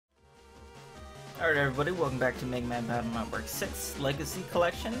Alright everybody, welcome back to Megaman Battle Network 6 Legacy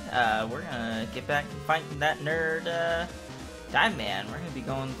Collection. We're gonna get back and fight that nerd, Dive Man. We're gonna be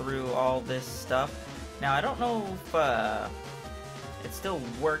going through all this stuff. Now, I don't know if, it still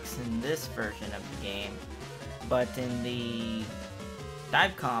works in this version of the game, but in the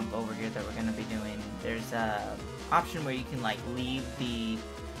dive comp over here that we're gonna be doing, there's a option where you can, like, leave the,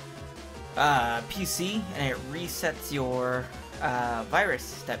 PC, and it resets your, virus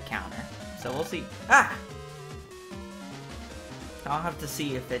step counter. So we'll see. Ah! I'll have to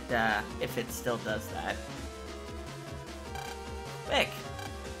see if it still does that. Vic!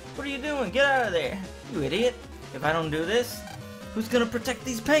 What are you doing? Get out of there! You idiot! If I don't do this, who's gonna protect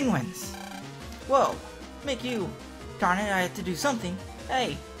these penguins? Whoa! Mick, you! Darn it, I had to do something.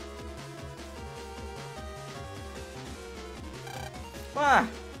 Hey! Ah!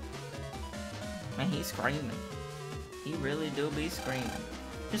 Man, he's screaming. He really do be screaming.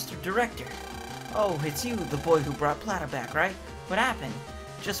 Mr. Director. Oh, it's you, the boy who brought Plata back, right? What happened?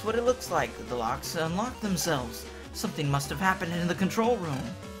 Just what it looks like. The locks unlocked themselves. Something must have happened in the control room.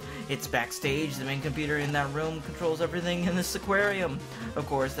 It's backstage. The main computer in that room controls everything in this aquarium. Of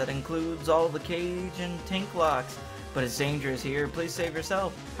course, that includes all the cage and tank locks. But it's dangerous here. Please save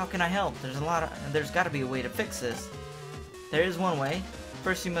yourself. How can I help? There's got to be a way to fix this. There is one way.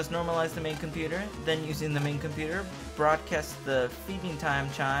 First, you must normalize the main computer. Then, using the main computer, broadcast the feeding time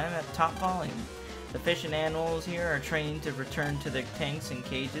chime at top volume. The fish and animals here are trained to return to their tanks and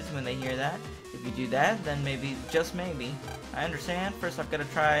cages when they hear that. If you do that, then maybe, just maybe. I understand. First, I've got to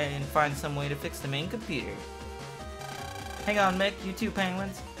try and find some way to fix the main computer. Hang on, Mick. You too,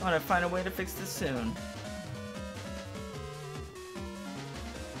 penguins. I want to find a way to fix this soon.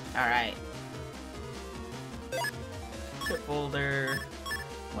 Alright. Chip folder.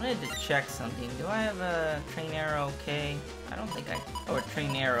 Wanted to check something. Do I have a train arrow K? I don't think or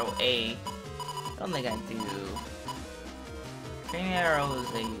train arrow A. I don't think I do. Train arrow is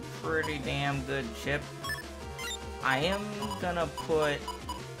a pretty damn good chip. I am gonna put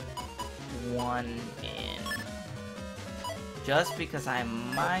one in. Just because I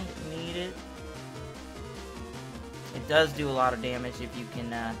might need it. It does do a lot of damage if you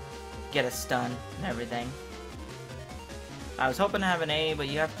can get a stun and everything. I was hoping to have an A, but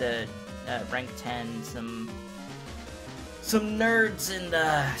you have to rank 10 some nerds in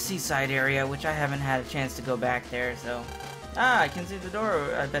the seaside area, which I haven't had a chance to go back there, so... Ah, I can see the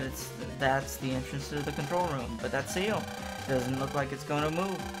door. I bet that's the entrance to the control room, but that seal doesn't look like it's going to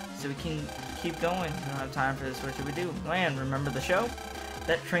move, so we can keep going. We don't have time for this. What should we do? Land, remember the show?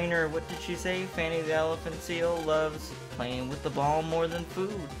 That trainer, what did she say? Fanny the elephant seal loves playing with the ball more than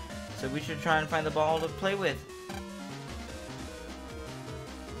food, so we should try and find the ball to play with.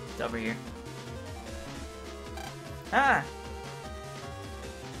 Over here. Ah!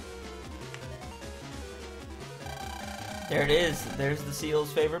 There it is. There's the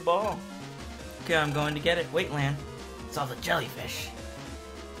seal's favorite ball. Okay, I'm going to get it. Wait, Lan. It's all the jellyfish.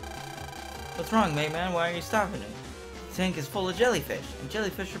 What's wrong, Megaman? Why are you stopping it? The tank is full of jellyfish, and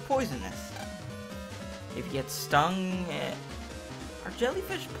jellyfish are poisonous. If you get stung... Are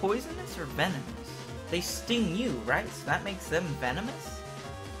jellyfish poisonous or venomous? They sting you, right? So that makes them venomous?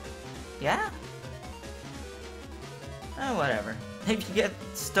 Yeah? Oh, whatever. If you get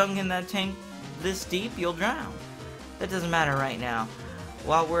stung in that tank this deep, you'll drown. That doesn't matter right now.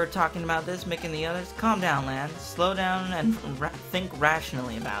 While we're talking about this, Mick and the others, calm down, Lan. Slow down and think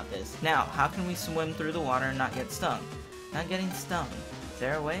rationally about this. Now, how can we swim through the water and not get stung? Not getting stung. Is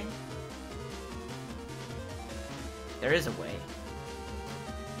there a way? There is a way.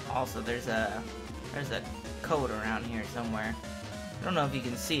 Also, there's a code around here somewhere. I don't know if you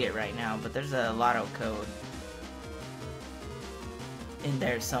can see it right now, but there's a lotto code in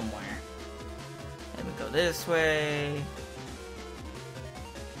there somewhere. Let me go this way.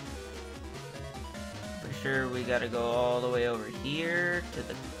 For sure we gotta go all the way over here to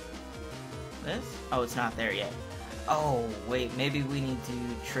this? Oh, it's not there yet. Oh, wait, maybe we need to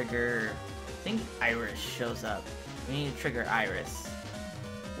trigger... I think Iris shows up. We need to trigger Iris,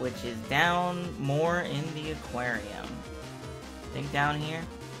 which is down more in the aquarium. Think down here?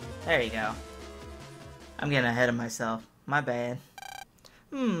 There you go. I'm getting ahead of myself. My bad.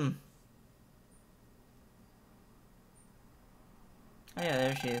 Oh yeah,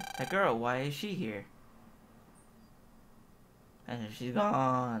 there she is. That girl, why is she here? And she's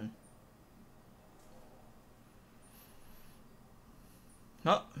gone.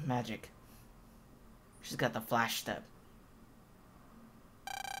 Oh, magic. She's got the flash step.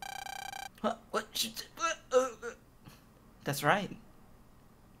 What? That's right.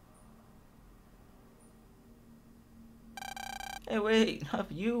 Hey, wait,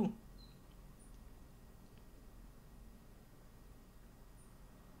 not you.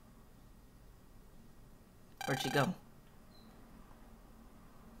 Where'd she go?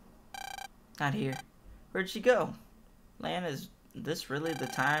 Not here. Where'd she go? Lan, is this really the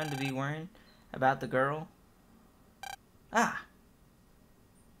time to be worrying about the girl? Ah!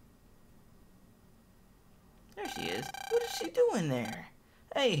 There she is. What is she doing there?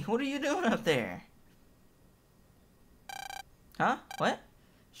 Hey, what are you doing up there? Huh? What?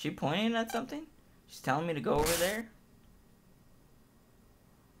 Is she pointing at something? She's telling me to go over there?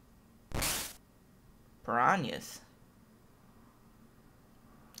 Piranhas.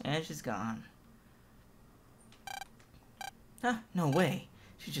 And she's gone. Huh, no way.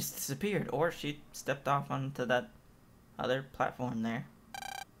 She just disappeared. Or she stepped off onto that other platform there.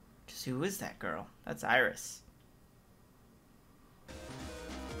 Just who is that girl? That's Iris.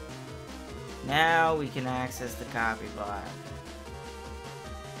 Now we can access the copy bot.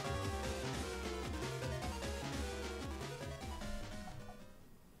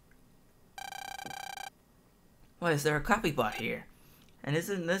 Why is there a copy bot here? And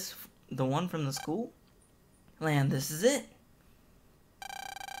isn't this the one from the school? Lan, this is it.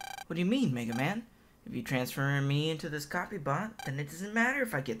 What do you mean, Megaman? If you transfer me into this copy bot, then it doesn't matter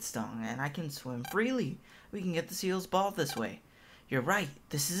if I get stung, and I can swim freely. We can get the seal's ball this way. You're right,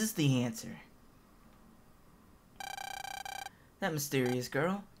 this is the answer. That mysterious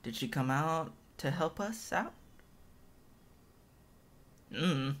girl, did she come out to help us out?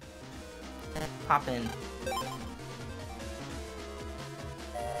 Pop in.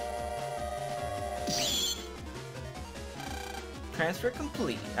 Transfer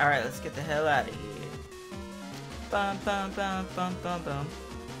complete. Alright, let's get the hell out of here. Bum bum bum bum bum bum.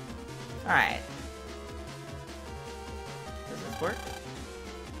 Alright. Does this work?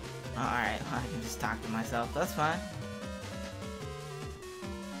 Alright, I can just talk to myself. That's fine.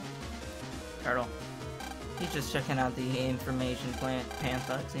 Turtle. He's just checking out the information plant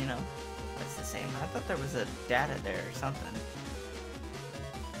panthugs, you know. That's the same. I thought there was a data there or something.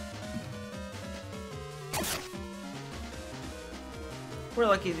 We're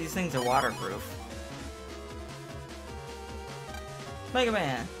lucky these things are waterproof.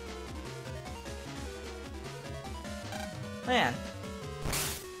 Megaman! Man!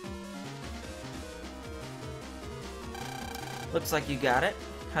 Looks like you got it.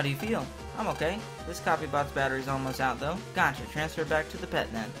 How do you feel? I'm okay. This copybot's battery's almost out though. Gotcha. Transfer back to the pet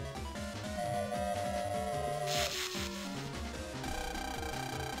then.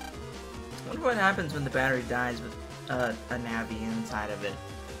 I wonder what happens when the battery dies with a Navi inside of it.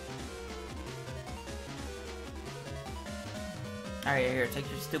 Alright, here, take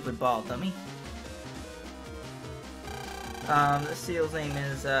your stupid ball, dummy. The seal's name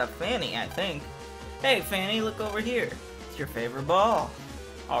is, Fanny, I think. Hey, Fanny, look over here. It's your favorite ball.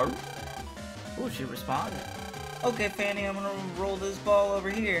 Oh. Ooh, she responded. Okay, Fanny, I'm gonna roll this ball over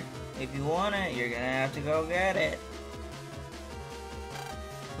here. If you want it, you're gonna have to go get it.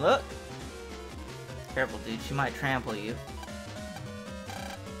 Look. Careful, dude. She might trample you.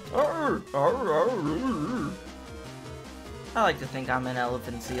 I like to think I'm an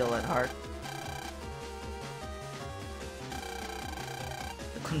elephant seal at heart.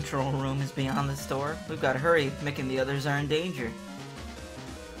 The control room is beyond the store. We've got to hurry. Mick and the others are in danger.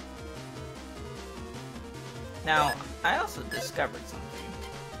 Now, I also discovered something.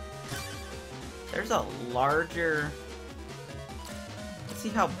 There's a larger... Let's see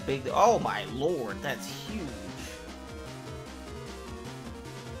how big... Oh my lord, that's huge.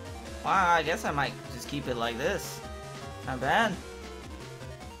 Wow, I guess I might just keep it like this. Not bad.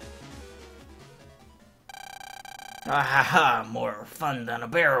 Ah ha ha, more fun than a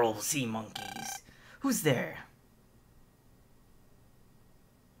barrel of sea monkeys. Who's there?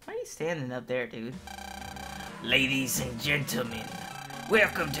 Why are you standing up there, dude? Ladies and gentlemen,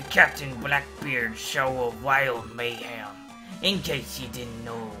 welcome to Captain Blackbeard's show of wild mayhem. In case you didn't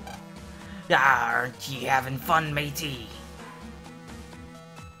know. Aren't you having fun, matey?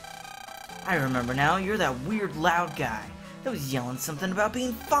 I remember now, you're that weird loud guy that was yelling something about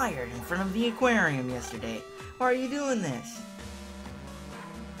being fired in front of the aquarium yesterday. Why are you doing this?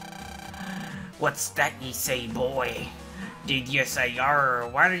 What's that you say, boy? Did you say,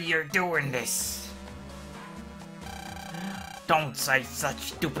 why are you doing this? Don't say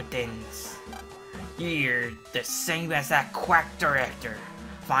such stupid things. You're the same as that quack director,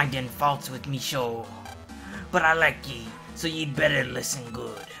 finding faults with me show. But I like ye, so you'd better listen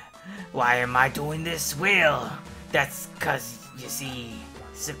good. Why am I doing this? Well, that's cause, you see,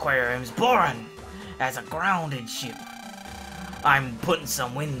 this aquarium's boring as a grounded ship. I'm putting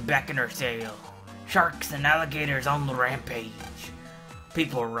some wind back in her sail. Sharks and alligators on the rampage.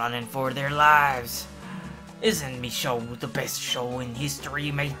 People running for their lives. Isn't me show the best show in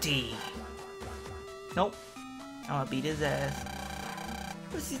history, matey? Nope. I'm gonna beat his ass.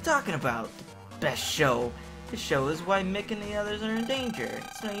 What's he talking about? The best show. This show is why Mick and the others are in danger.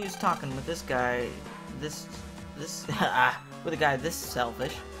 It's no use talking with this guy, with a guy this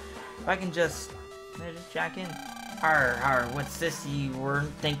selfish. If I can just jack in. Arr, what's this? You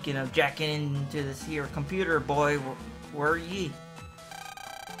weren't thinking of jacking into this here computer, boy, were ye?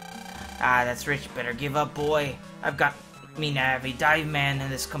 Ah, that's rich. Better give up, boy. I've got me Navi dive man in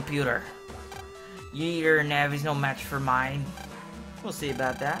this computer. Your Navi's no match for mine. We'll see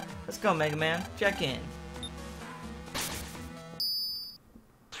about that. Let's go, Mega Man. Check in.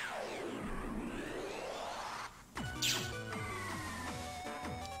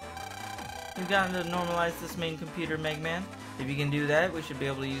 We've gotten to normalize this main computer, Mega Man. If you can do that, we should be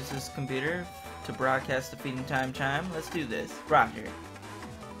able to use this computer to broadcast the feeding time chime. Let's do this. Roger.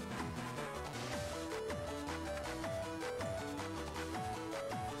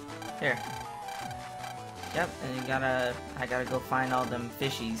 Here. Yep, and I gotta go find all them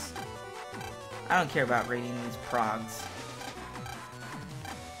fishies. I don't care about raiding these progs.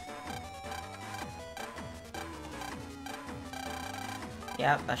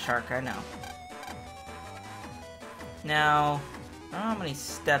 Yep, a shark, I know. Now, I don't know how many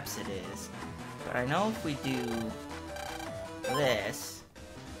steps it is, but I know if we do this,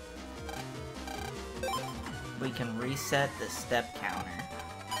 we can reset the step counter.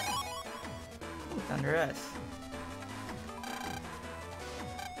 Ooh, Thunder S.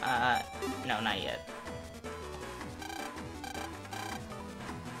 No, not yet.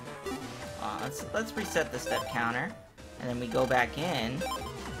 Let's reset the step counter, and then we go back in,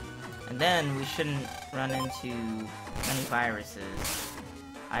 and then we shouldn't run into any viruses.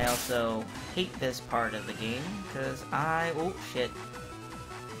 I also hate this part of the game, because oh shit.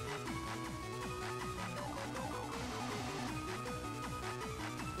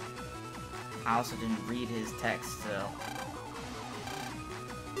 I also didn't read his text, so...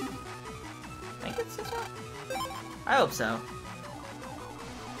 Think it's this one? I hope so.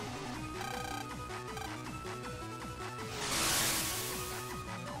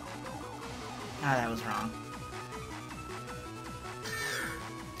 Ah, that was wrong.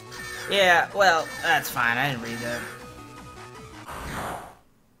 Yeah, well, that's fine. I didn't read that.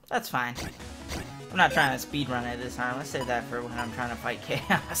 That's fine. I'm not trying to speedrun it this time. Let's save that for when I'm trying to fight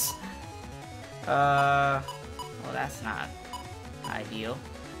chaos. Well, that's not ideal.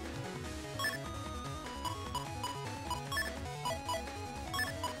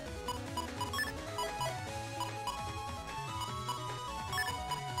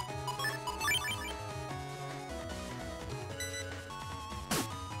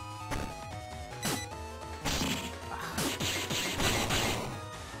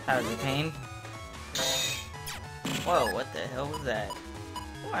 That was a pain. Whoa, what the hell was that?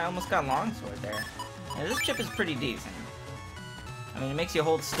 Oh, I almost got longsword there. Yeah, this chip is pretty decent. I mean, it makes you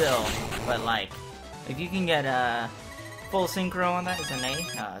hold still, but like, if you can get full synchro on that, is it an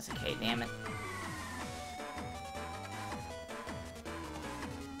A? No, it's a K, damn it.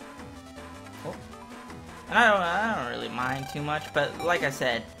 Oh. And I don't really mind too much, but like I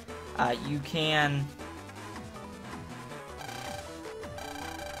said, you can...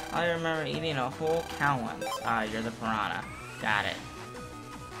 I remember eating a whole cow once. Ah, you're the piranha. Got it.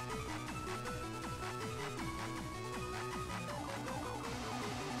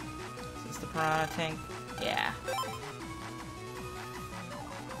 Is this the piranha tank? Yeah.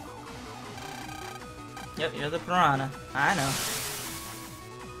 Yep, you're the piranha. I know.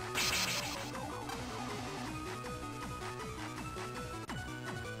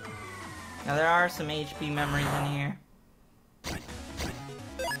 Now there are some HP memories in here.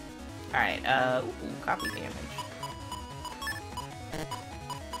 Alright, ooh, copy damage.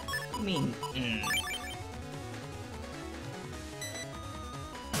 I mean,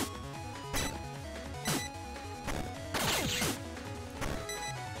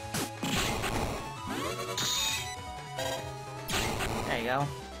 There you go.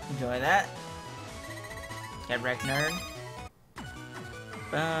 Enjoy that. Get wrecked, nerd.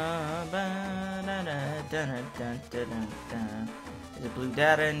 There's a blue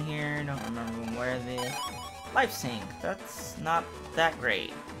data in here. Don't remember where the life sync. That's not that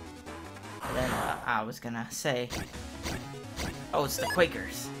great. And then I was gonna say, oh, it's the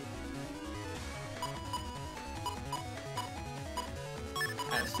Quakers.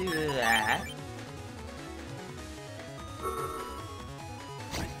 Let's do that.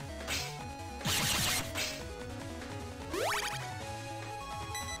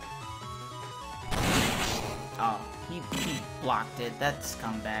 Oh, he blocked it. That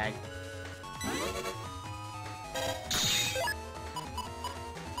scumbag.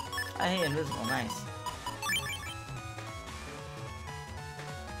 I hate invisible. Nice.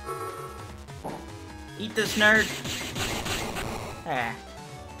 Eat this, nerd! There.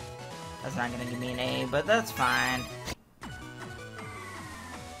 That's not gonna give me an A, but that's fine.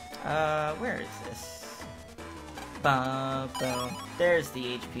 Where is this? Boom. There's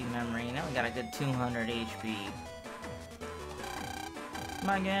the HP memory. Now we got a good 200 HP. Am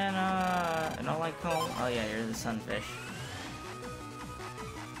I gonna... I don't like home. Oh yeah, you're the sunfish.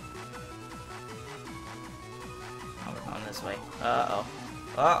 Oh, we're going this way. Uh-oh.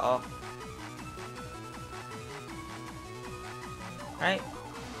 Uh-oh. Right?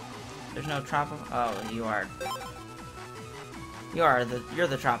 There's no tropical... Oh, you are... You're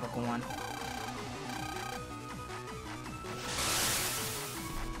the tropical one.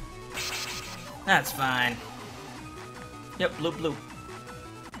 That's fine. Yep, bloop bloop.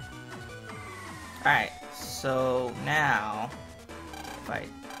 Alright, so now... If I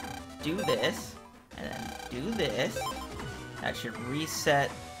do this, and then do this, that should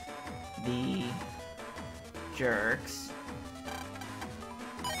reset the jerks.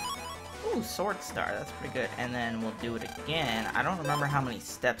 Ooh, sword star, that's pretty good. And then we'll do it again. I don't remember how many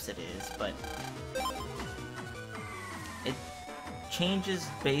steps it is, but it changes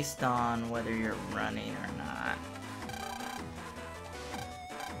based on whether you're running or not.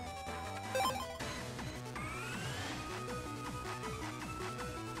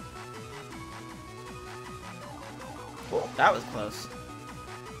 Cool, that was close.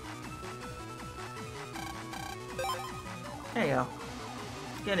 There you go.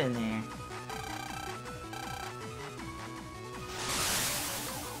 Get in there.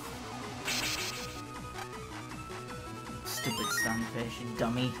 Stupid sunfish, you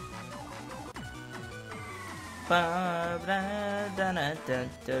dummy.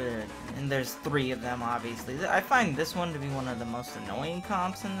 And there's 3 of them, obviously. I find this one to be one of the most annoying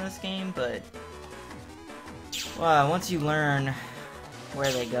comps in this game, but... Well, once you learn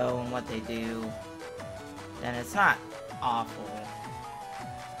where they go and what they do, then it's not awful.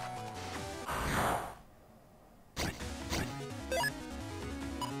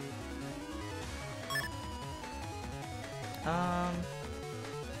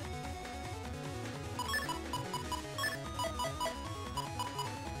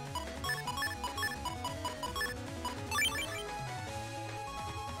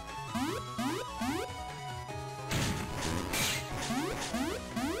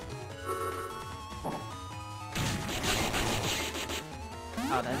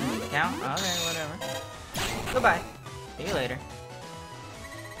 Oh, that didn't count? Okay, whatever. Goodbye. See you later.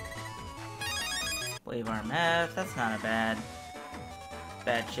 Wave Arm F, that's not a bad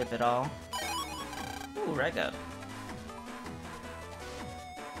ship at all. Ooh, reg up.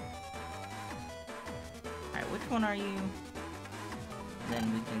 Alright, which one are you? And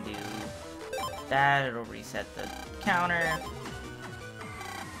then we can do that, it'll reset the counter.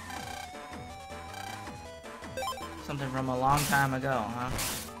 Something from a long time ago, huh?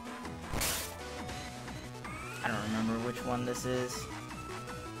 I don't remember which one this is.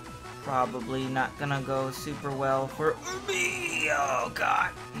 Probably not gonna go super well for me. Oh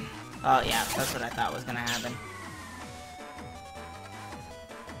god. Oh yeah, that's what I thought was gonna happen.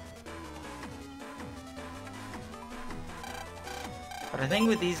 But I think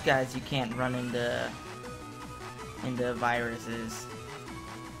with these guys you can't run into viruses.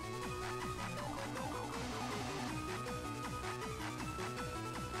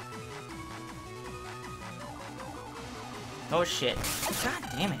 Oh shit. God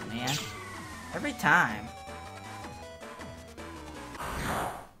damn it, man. Every time.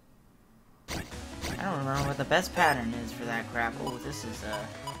 I don't remember what the best pattern is for that crap. Oh, this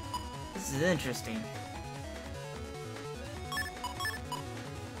is interesting.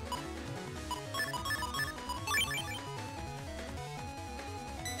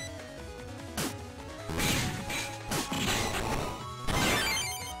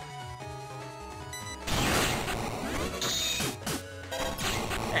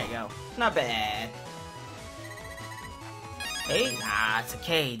 Not bad. Hey? Nah, it's a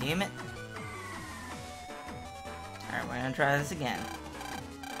K, damn it. Alright, we're gonna try this again.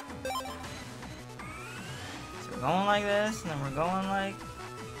 So we're going like this, and then we're going like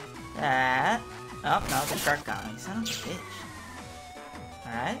that. Oh, no, the shark got me. Son of a bitch.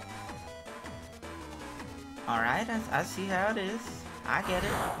 Alright. Alright, I see how it is. I get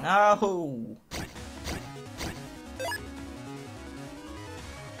it. No!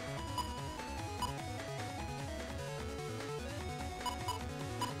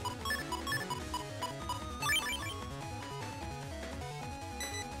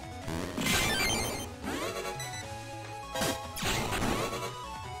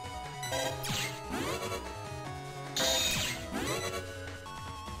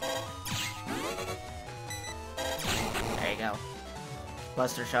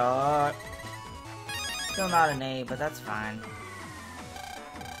 Buster Shot. Still not an A, but that's fine.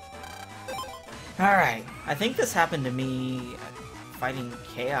 Alright, I think this happened to me fighting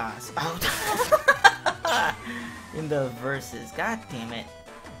Chaos. Oh, in the verses. God damn it.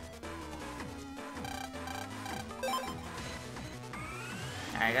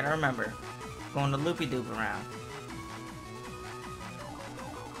 I gotta remember. Going to loopy-doop around.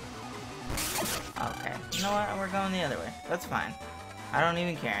 Okay. You know what? We're going the other way. That's fine. I don't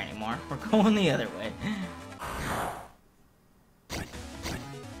even care anymore. We're going the other way.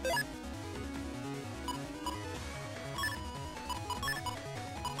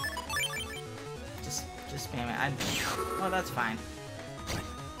 Just spam it. Well, that's fine.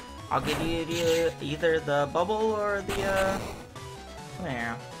 I'll give you either the bubble or the,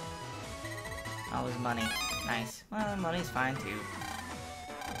 arrow. Oh, it was money. Nice. Well, money's fine, too.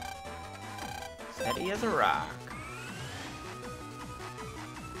 Steady as a rock.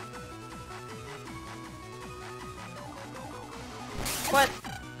 What?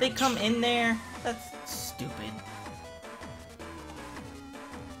 They come in there? That's stupid.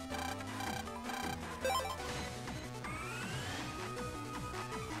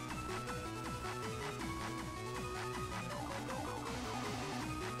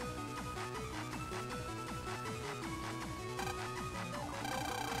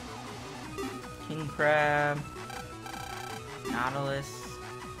 King Crab. Nautilus.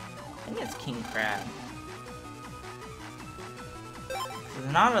 I think it's King Crab. So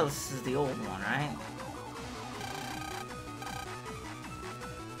the Nautilus is the old one, right?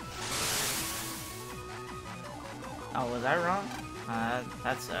 Oh, was I wrong?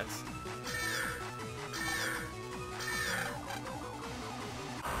 That sucks.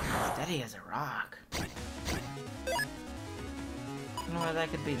 Steady as a rock. I don't know where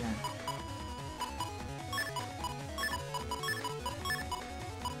that could be then.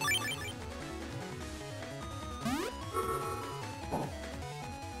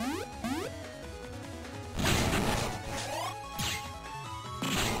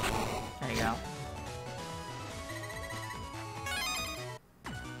 There you go.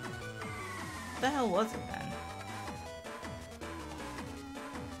 What the hell was it then?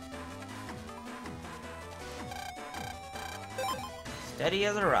 Steady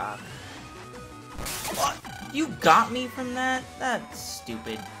as a rock. What? You got me from that? That's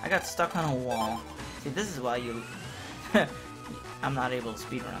stupid. I got stuck on a wall. See, this is why you... I'm not able to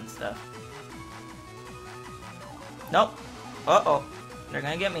speedrun stuff. Nope. Uh-oh. They're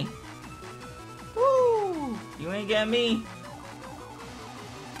gonna get me. Woo! You ain't get me.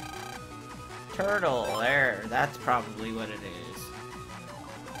 Turtle. There. That's probably what it is.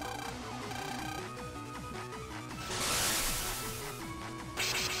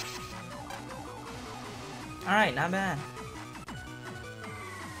 Alright, not bad.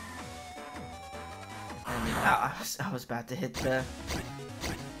 I was about to hit the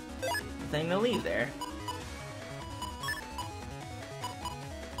thing to leave there.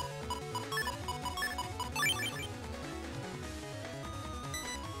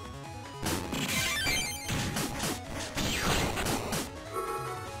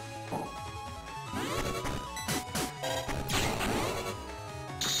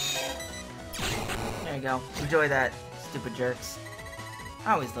 There you go. Enjoy that, stupid jerks.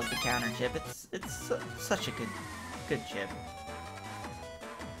 I always love the counter chip. It's such a good chip.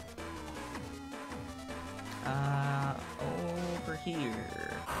 Over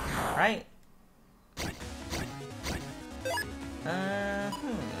here, right?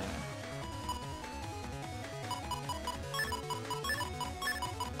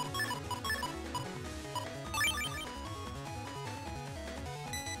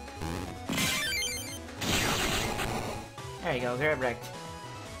 There you go, get wrecked.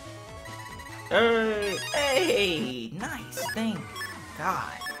 Hey! Nice, thank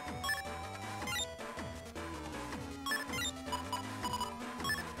God.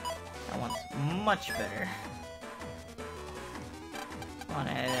 That one's much better. Come on,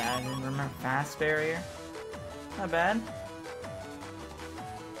 I didn't remember fast barrier. Not bad.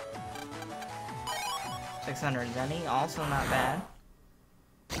 600 Zenny, also not bad.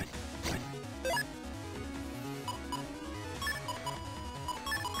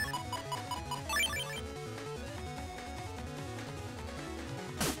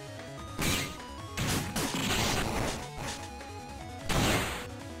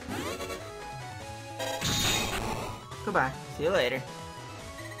 Goodbye. See you later.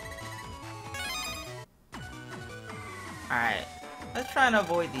 Alright. Let's try and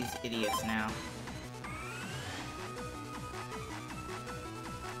avoid these idiots now.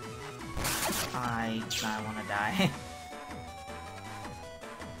 I want to die.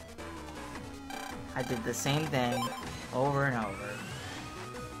 I did the same thing over and over.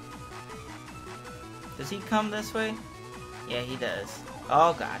 Does he come this way? Yeah, he does.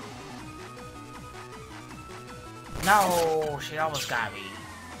 Oh, God. No! She almost got me.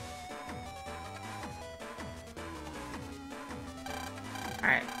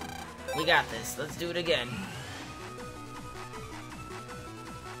 Alright. We got this. Let's do it again.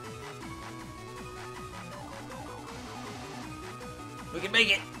 We can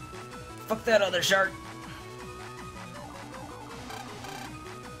make it! Fuck that other shark!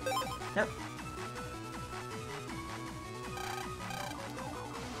 Yep.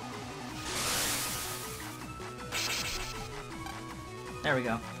 There we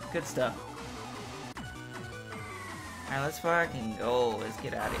go. Good stuff. Alright, let's fucking go. Let's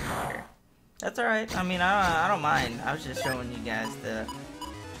get out of here. That's alright. I mean, I don't mind. I was just showing you guys the...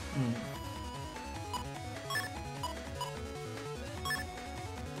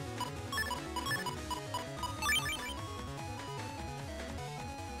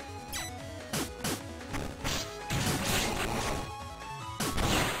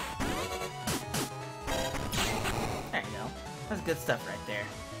 There you go. That's good stuff right there.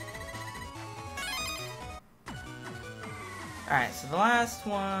 Alright, so the last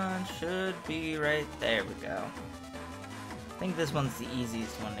one should be right there. We go. I think this one's the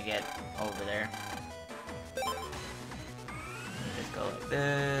easiest one to get over there. You just go like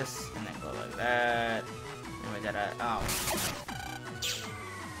this, and then go like that. Then we gotta... Oh.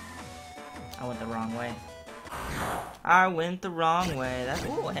 I went the wrong way. I went the wrong way. That's...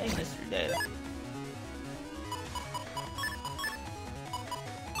 Ooh, hey, Mr. Data.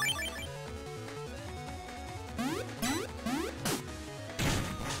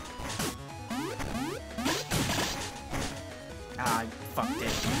 Ah, I fucked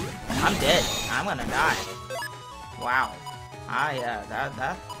it. I'm dead. I'm gonna die. Wow.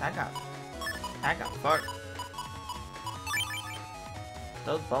 That got fucked.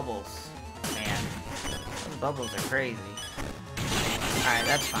 Those bubbles, man. Those bubbles are crazy. Alright,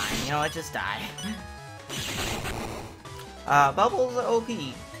 that's fine. You know what? Just die. Bubbles are OP.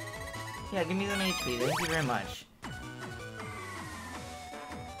 Yeah, give me some HP. Thank you very much.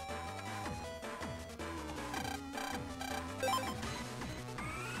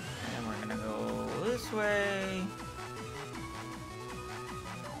 Way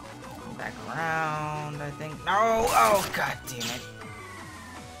back around, I think. No! Oh, god damn it!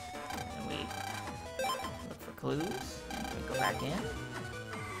 And we look for clues. We go back in.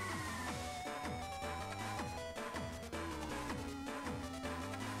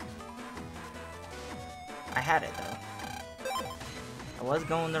 I had it though. I was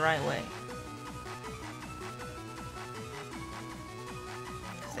going the right way.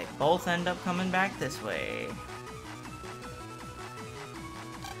 They both end up coming back this way.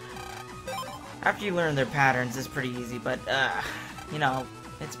 After you learn their patterns, it's pretty easy, but, you know,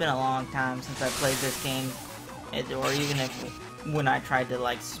 it's been a long time since I played this game, or even when I tried to,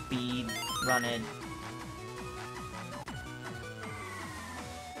 like, speed run it.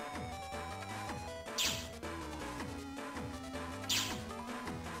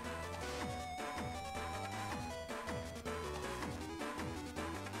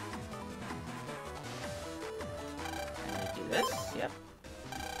 This? Yep.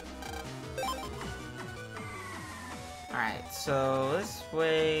 Alright, so this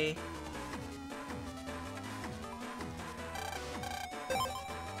way...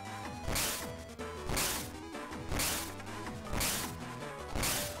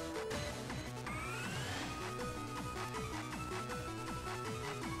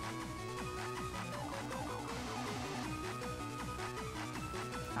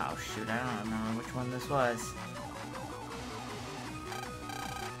 Oh shoot, I don't remember which one this was.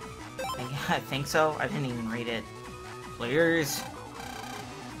 I think so. I didn't even read it. Please.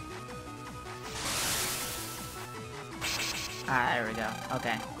 Ah, there we go.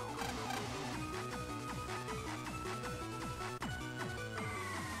 Okay.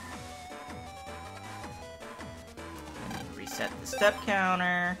 And then reset the step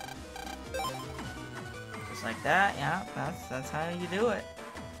counter. Just like that. Yeah, that's how you do it.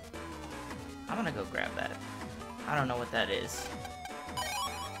 I'm gonna go grab that. I don't know what that is.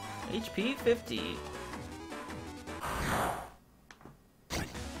 HP 50.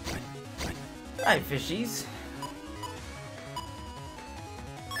 Alright, fishies.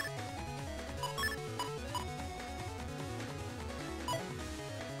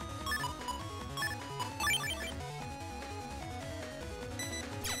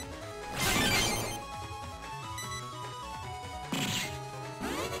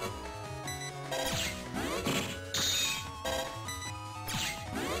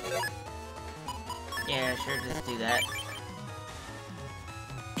 Yeah, sure, just do that.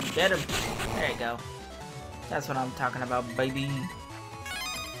 Get him! There you go. That's what I'm talking about, baby.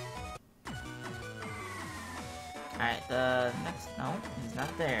 Alright, the next... No, he's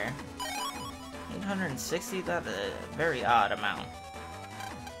not there. 860? That's a very odd amount.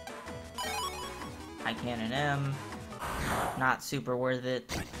 High Cannon M. Not super worth it.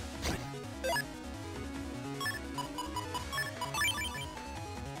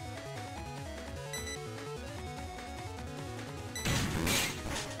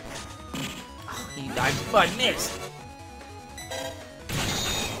 I missed!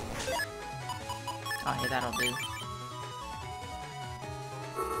 Oh, hey, that'll do.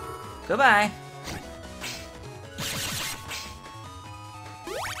 Goodbye!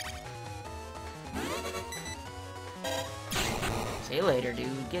 See you later,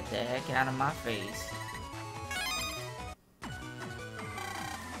 dude. Get the heck out of my face.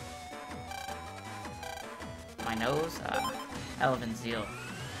 My nose? Elephant seal.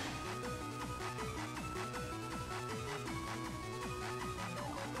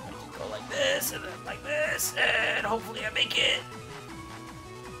 Go like this, and then like this, and hopefully I make it.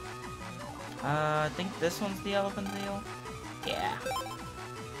 I think this one's the elephant seal. Yeah.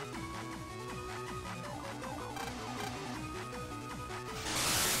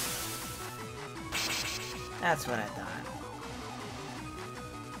 That's what I thought.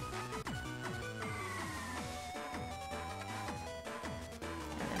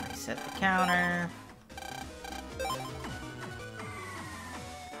 And then I set the counter.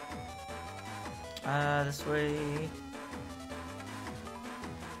 This way.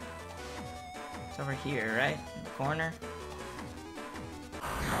 It's over here, right? In the corner.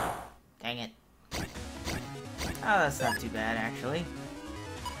 Dang it. Oh, that's not too bad, actually.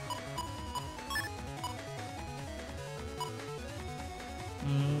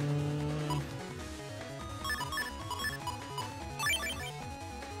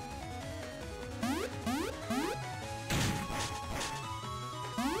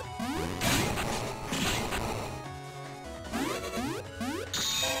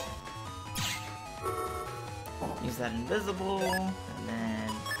 Use that invisible, and then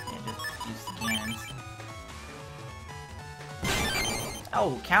just use the cannons.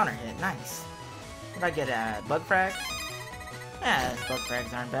 Oh, counter hit, nice. Did I get bug frags? Yeah, bug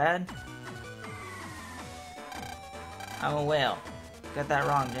frags aren't bad. I'm a whale. Got that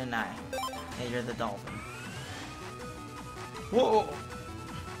wrong, didn't I? Hey, you're the dolphin. Whoa!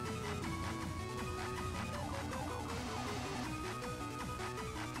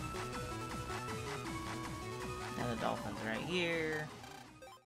 And the dolphin's right here.